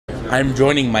I'm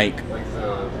joining Mike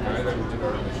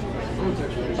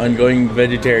on going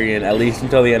vegetarian at least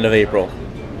until the end of April.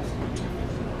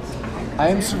 I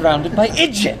am surrounded by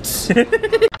idiots.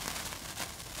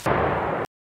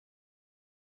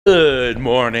 Good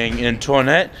morning,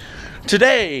 Antoinette.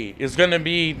 Today is going to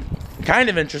be kind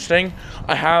of interesting.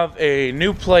 I have a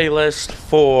new playlist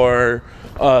for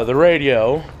the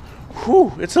radio.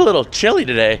 Whew, it's a little chilly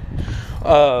today.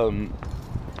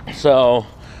 So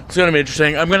it's going to be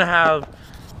interesting. I'm going to have,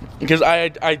 because I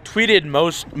tweeted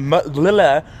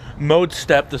mode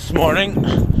step this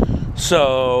morning.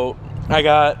 So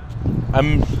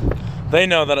they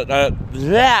know that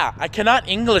I cannot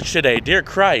English today, dear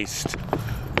Christ.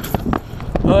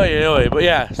 But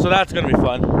yeah, so that's gonna be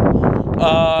fun.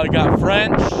 I got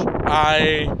French.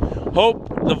 I hope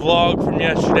the vlog from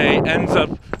yesterday ends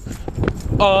up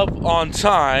on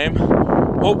time.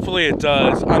 Hopefully it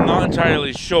does. I'm not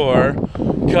entirely sure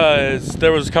because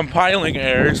there was compiling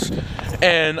errors,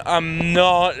 and I'm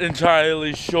not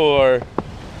entirely sure.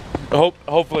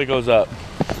 Hopefully it goes up.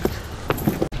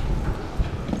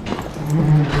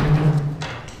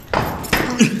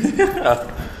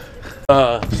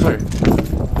 Sorry.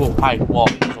 Whoa, hi, wall.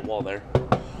 There's a wall there.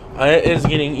 It is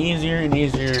getting easier and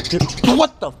easier to.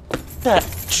 What the?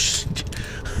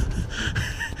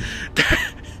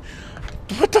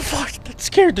 What the fuck? That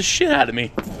scared the shit out of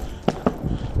me.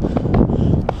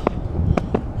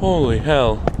 Holy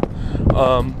hell.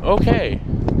 Okay.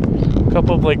 A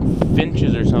couple of like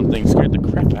finches or something scared the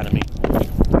crap out of me.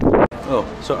 Oh,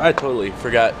 so I totally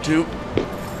forgot to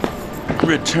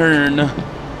return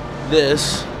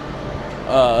this.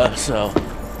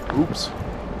 Oops.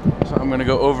 So I'm gonna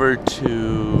go over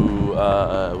to,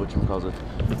 whatchamacallit,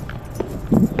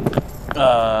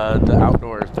 the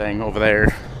outdoor thing over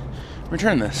there.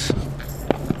 Return this.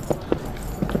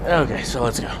 Okay, so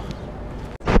let's go.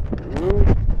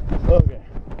 Okay.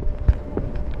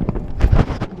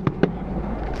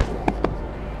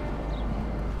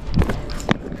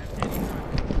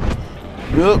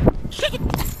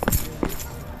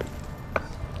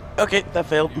 Okay, that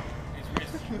failed.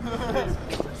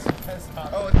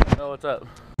 Oh, what's up?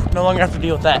 No longer have to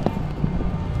deal with that.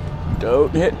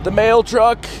 Don't hit the mail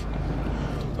truck.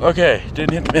 Okay,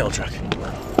 didn't hit the mail truck.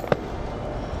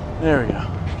 There we go.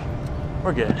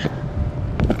 We're good.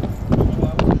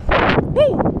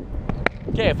 Woo!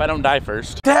 Okay, if I don't die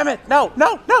first. Damn it! No!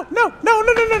 No! No! No! No!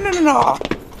 No! No! No! No! No!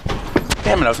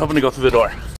 Damn it! I was hoping to go through the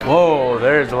door. Whoa!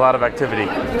 There's a lot of activity.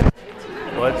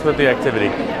 What's with the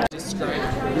activity?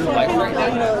 Describe your life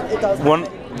right now.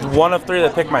 One of three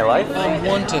that pick my life?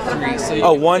 1 to 3. So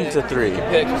you 1 to 3. You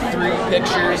pick 3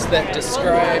 pictures that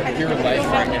describe your life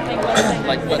right now.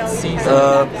 Like what season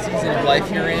of life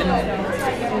you're in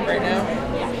right now?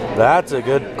 That's a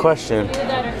good question.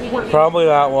 Probably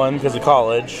that one because of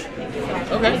college.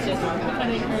 Okay.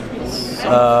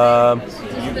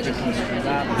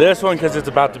 This one because it's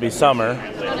about to be summer.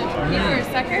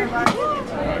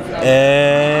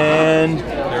 And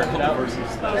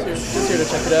Here to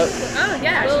check it out. Oh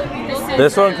yeah.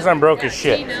 This one because I'm broke as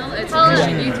shit. And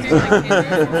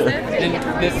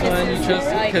this one you chose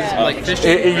because like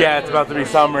fishing. Yeah, it's about to be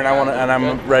summer and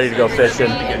I'm ready to go fishing.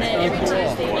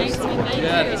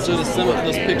 Yeah. So some of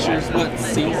those pictures, what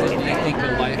season do you think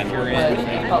of life you're in?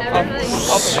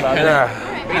 I'll think about it.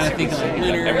 Kind of think of like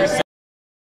winter.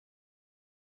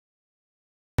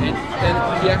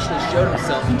 And he actually showed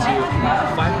himself to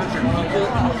 500 people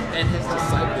and his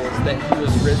disciples that he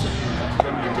was risen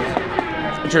from the dead.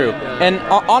 True. And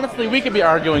honestly, we could be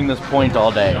arguing this point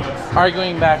all day.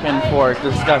 Arguing back and forth,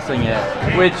 discussing it,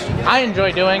 which I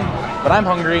enjoy doing, but I'm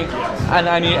hungry and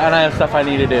I have stuff I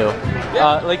need to do.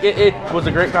 It was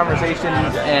a great conversation,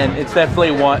 and it's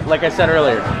definitely one, like I said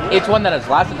earlier, it's one that has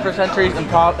lasted for centuries and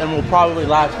will probably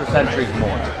last for centuries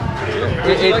more.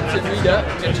 Would you like to meet up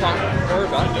and talk more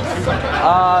about it?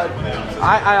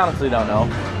 I honestly don't know.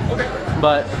 Okay.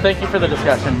 But thank you for the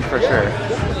discussion, for sure.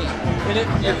 And if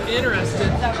you're interested,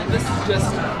 this is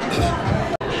just...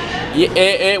 Yeah,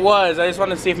 it was. I just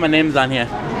wanted to see if my name's on here.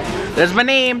 There's my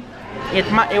name. It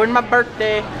was my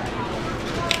birthday.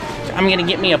 I'm gonna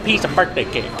get me a piece of birthday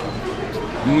cake.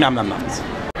 Nom nom noms.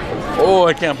 Oh,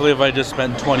 I can't believe I just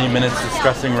spent 20 minutes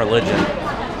discussing religion.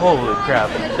 Holy crap,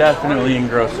 definitely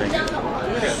engrossing.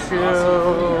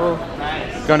 So,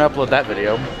 gonna upload that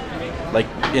video, like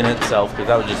in itself, because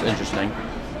that was just interesting.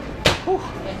 Whew.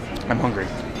 I'm hungry.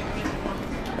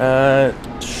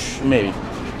 Maybe.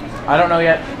 I don't know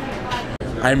yet.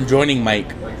 I'm joining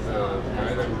Mike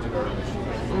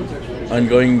on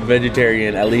going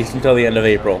vegetarian at least until the end of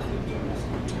April.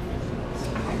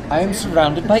 I am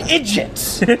surrounded by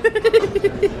idiots.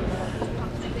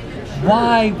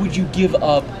 Why would you give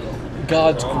up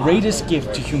God's greatest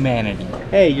gift to humanity?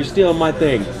 Hey, you're stealing my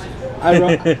thing.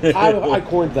 I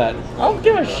coined that. I don't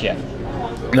give a shit.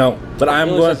 No, but I'm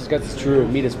going. That's true.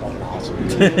 Meat is fucking awesome.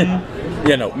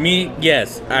 Yeah, no, me,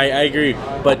 yes, I agree.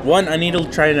 But one, I need to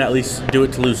try and at least do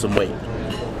it to lose some weight.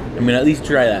 I mean, at least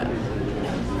try that.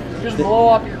 Just blow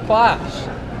up your class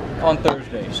on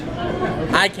Thursdays.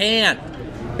 I can't.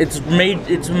 It's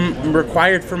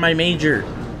required for my major.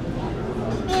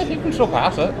 You can still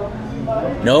pass it.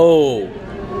 No.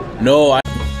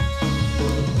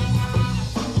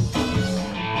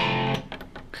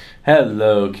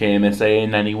 Hello, KMSA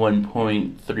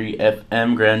 91.3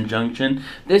 FM Grand Junction.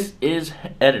 This is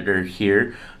Editor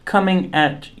here, coming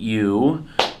at you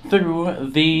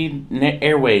through the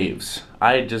airwaves.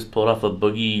 I just pulled off a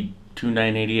Boogie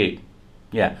 2988.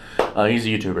 Yeah, he's a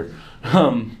YouTuber.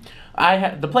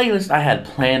 The playlist I had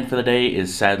planned for the day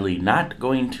is sadly not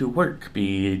going to work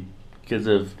because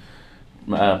of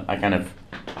I kind of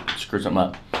screwed something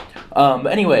up. But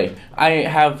anyway, I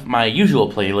have my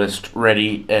usual playlist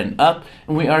ready and up,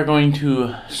 and we are going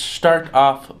to start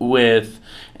off with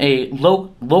a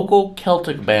local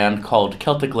Celtic band called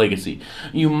Celtic Legacy.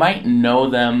 You might know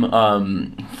them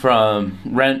from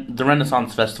the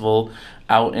Renaissance Festival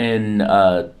out in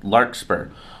Larkspur.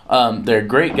 They're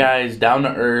great guys, down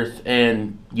to earth,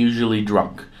 and usually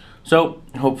drunk. So,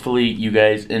 hopefully you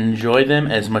guys enjoy them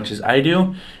as much as I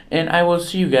do, and I will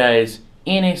see you guys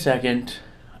in a second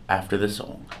after the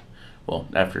song. Well,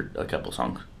 after a couple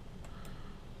songs.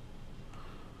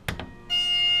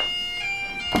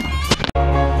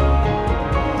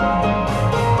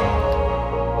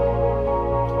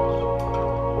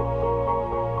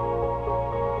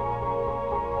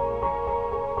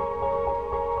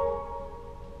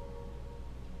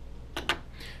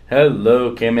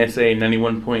 Hello, KMSA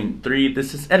 91.3.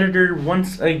 This is Editor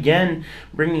once again,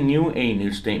 bringing you a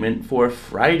news statement for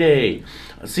Friday.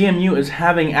 CMU is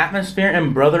having Atmosphere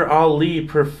and Brother Ali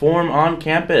perform on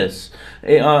campus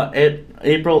at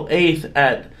April 8th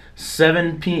at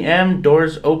 7 p.m.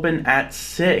 Doors open at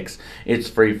 6. It's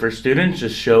free for students.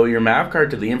 Just show your MAV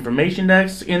card to the information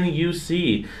desk in the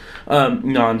UC.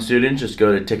 Non-students just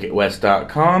go to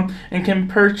ticketwest.com and can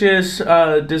purchase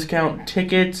discount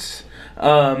tickets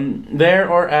there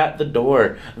or at the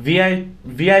door.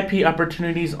 VIP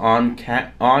opportunities on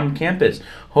campus.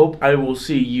 Hope I will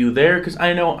see you there, because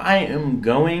I know I am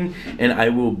going, and I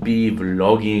will be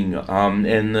vlogging.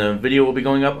 And the video will be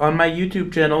going up on my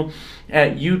YouTube channel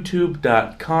at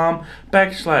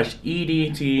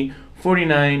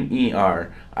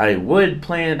youtube.com/EDT49ER. I would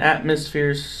play an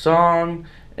Atmosphere song,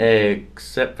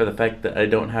 except for the fact that I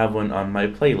don't have one on my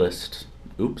playlist.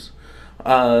 Oops.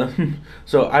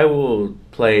 So I will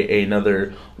play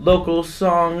another local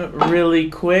song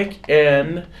really quick,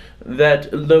 and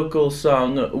that local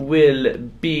song will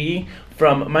be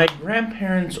from my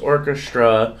grandparents'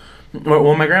 orchestra,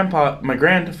 well, my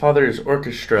grandfather's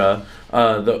orchestra,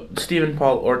 the Stephen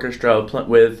Paul Orchestra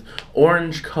with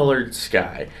Orange Colored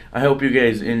Sky. I hope you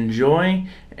guys enjoy,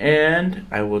 and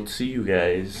I will see you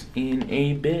guys in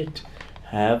a bit.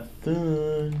 Have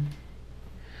fun.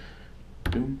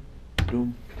 Boom.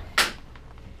 Boom.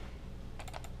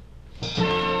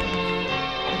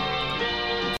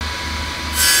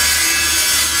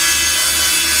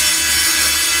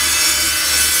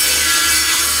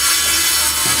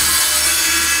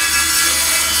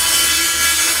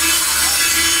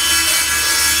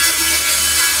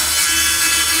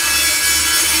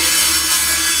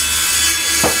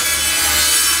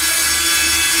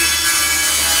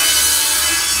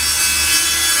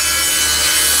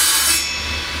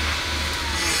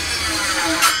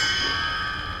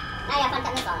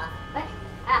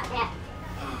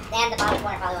 And the bottom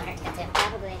corner probably won't hurt to cut too.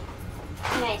 Probably.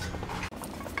 Anyways.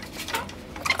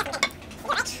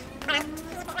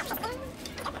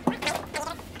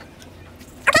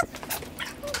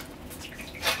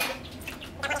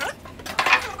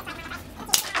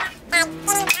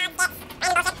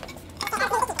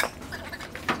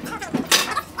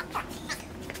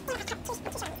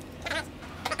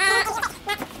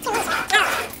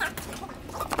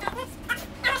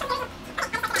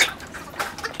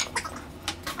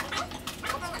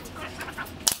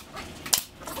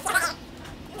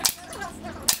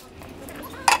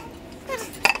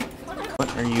 What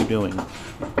are you doing?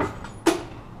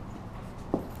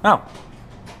 Oh.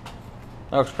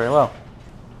 That works very well.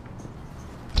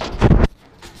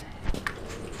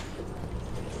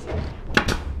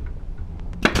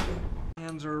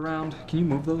 Hands are around. Can you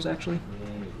move those actually?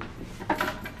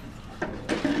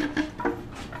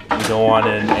 You don't want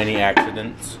any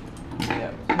accidents?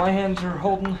 Yeah. My hands are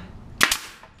holding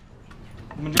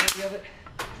majority of it.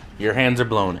 Your hands are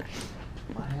blowing it.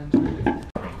 My hands are good.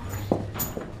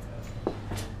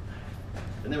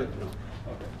 And then we no.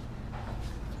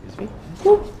 Excuse me.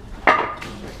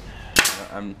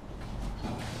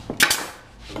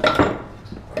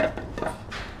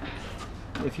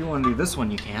 If you want to do this one,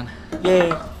 you can.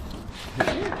 Yay.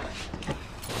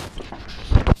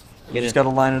 You just got to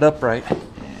line it up right.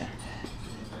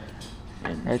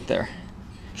 Yeah. Right there.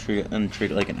 Treat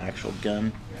it like an actual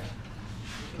gun.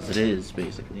 Because it is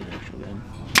basically an actual gun.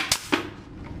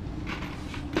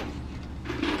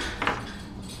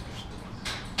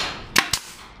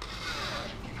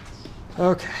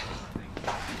 Okay.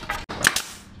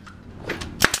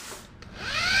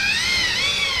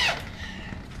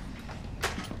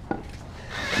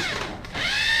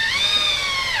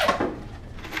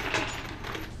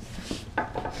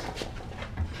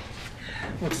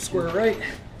 What's the square right?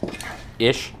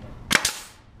 Ish.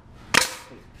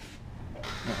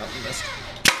 No, that one missed.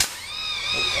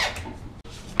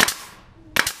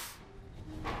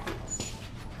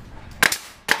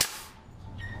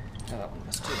 Oh, that one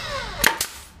missed too.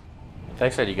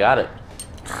 Thanks, said you got it.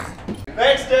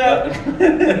 Thanks, Dad.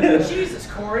 Jesus,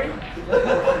 Corey.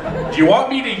 Do you want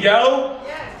me to yell?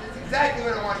 Yes, that's exactly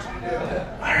what I want you to do.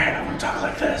 Alright, I'm gonna talk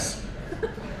like this.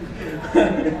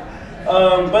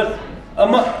 But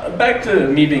back to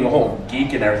me being a whole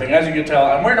geek and everything. As you can tell,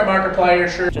 I'm wearing a Markiplier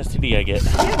shirt. Just TV I get.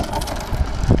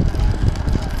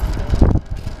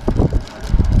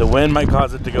 The wind might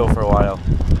cause it to go for a while.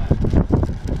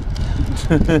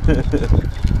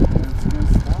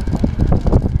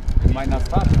 It might not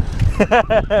stop.